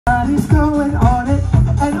party's going on it,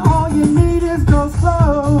 and all you need is girls'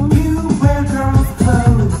 clothes. You wear girls'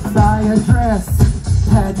 clothes. Buy a dress,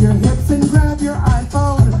 pad your hips and grab your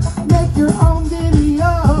iPhone. Make your own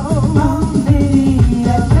video.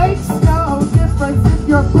 It makes no difference if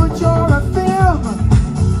you're butch or a film,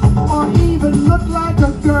 or even look like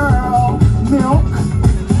a girl. Milk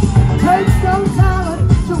takes no talent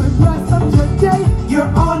to impress them today.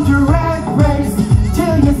 You're on Drag Race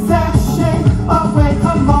till you sashay away.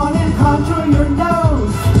 Come on and contour your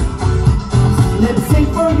nose. Lip sync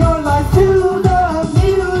for your life to the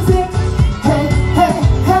music. Hey, hey,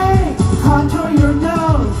 hey, contour your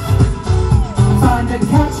nose. Find a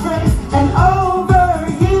catchphrase and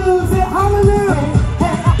overuse it. Hallelujah.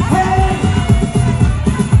 Hey, hey,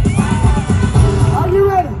 hey. Are you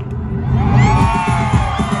ready?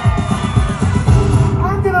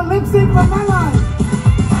 I'm gonna lip sync for my life.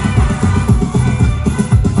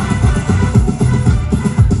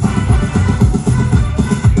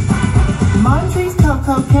 Monty's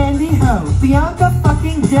Coco Candy Ho, Bianca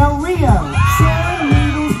fucking Del Rio, Sharon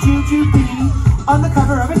Needles Juju B, on the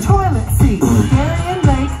cover of a toilet seat. Marion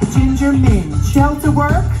Lake, Ginger Minge, shelter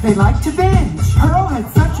work, they like to binge. Pearl had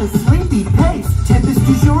such a sleepy pace, Tempest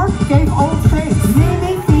du jour gave old face.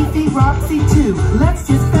 Mimi, Fifi, Roxy too, let's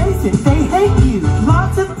just face it, they hate you.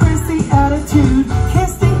 Lots of prissy attitude,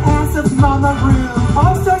 kiss the ass of Mama Rue.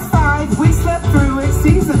 All Stars 5, we slept through it,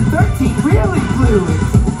 season 13 really blew it.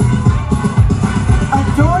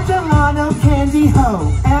 Adore Delano, Candy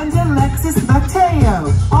Ho, and Alexis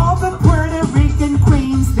Mateo. All the Puerto Rican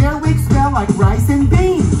queens, their wigs smell like rice and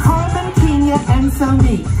beans. Carmen, Kenya, and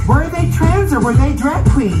Sonique. Were they trans or were they drag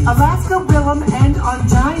queens? Alaska, Willem, and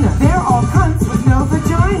Angina. They're all cunts with no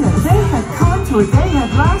vaginas. They had contour, they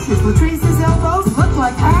had lashes. Latrice's elbows look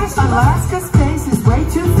like ashes. Alaska's face is way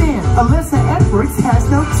too thin. Alyssa Edwards has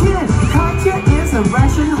no chin. Katya is a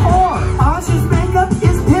Russian whore. Asha's makeup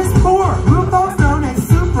is piss poor. RuPaul's known as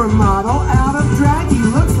supermodel. Out of drag, he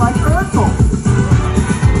looks like Urkel.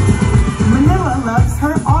 Manila loves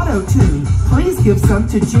her auto-tune. Please give some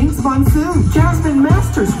to Jinx Monsoon. Jasmine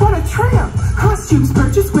Masters, what a tramp. Costumes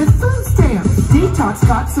purchased with food stamps. Detox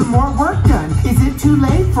got some more work done. Is it too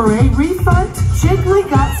late for a refund? Jiggly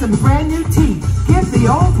got some brand new teeth. Give the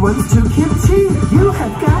old ones to Kim Chi. You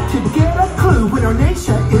have got to get a clue when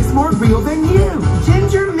Ornacia is more real than you.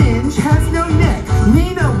 Ginger Minge has no neck.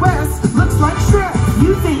 Nina West looks like Shrek.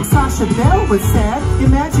 You think Sasha Bell was sad?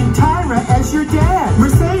 Imagine Tyra as your dad.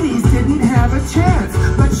 Mercedes didn't have a chance,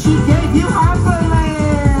 but she gave you Aqualand.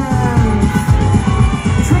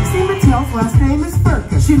 Trixie Mattel's last name is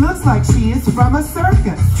Firkus. She looks like she is from a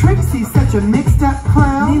circus. Trixie's such a mixed up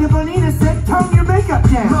clown. Nina Bonina said, tone your makeup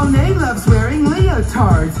down. Monet loves wearing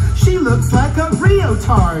leotards. She looks like a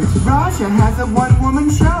Rio-tard. Raja has a one-woman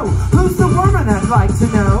show. Who's the woman I'd like to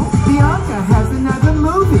know? Bianca has another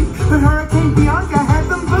movie, but Hurricane Bianca had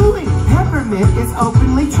them booing. Peppermint is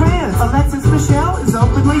openly trans. Alexis Michelle is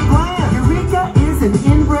openly bland. Eureka is an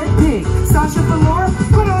inbred pig. Sasha Velour,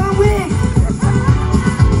 put on a wig.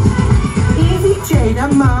 Evie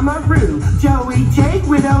Jada, Mama Rue. Joey Jade,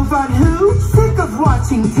 Widow Von Who. Sick of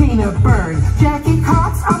watching Tina burn. Jackie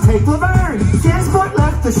Cox, I'll take Laverne. Jansport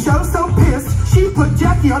left the show so pissed, she put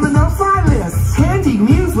Jackie on the no-fly list. Candy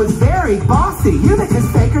Muse was very bossy. Unica's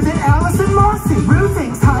faker than Allison Marcy. Rue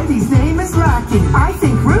thinks Heidi's name is lacking. I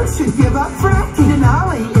think Rue should give up fracking.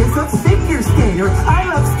 Denali is a figure skater. I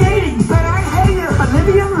love skating, but I hate her.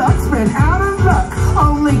 Olivia Lux ran out of luck.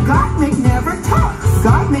 Only Gottmik never talks.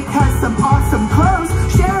 Gottmik has some awesome clothes.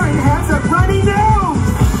 Sharon has a runny nose.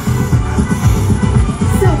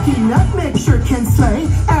 Silky Nutmeg sure can slay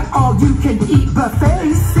at all-you-can-eat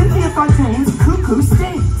buffets. Cynthia Fontaine's cuckoo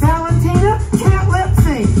stinks. Valentina can't lip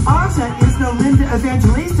sync. Aja is no Linda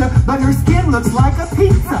Evangelista, but her skin looks like a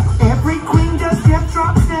pizza. Every queen does death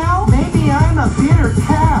drops now. Maybe I'm a bitter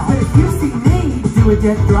cow, but if you see me do a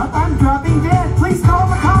death drop, I'm dropping dead. Please call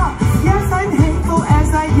the cops. Yes, I'm hateful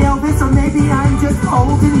as I yell this, or maybe I'm just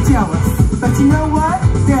old and jealous. But you know what?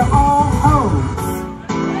 They're all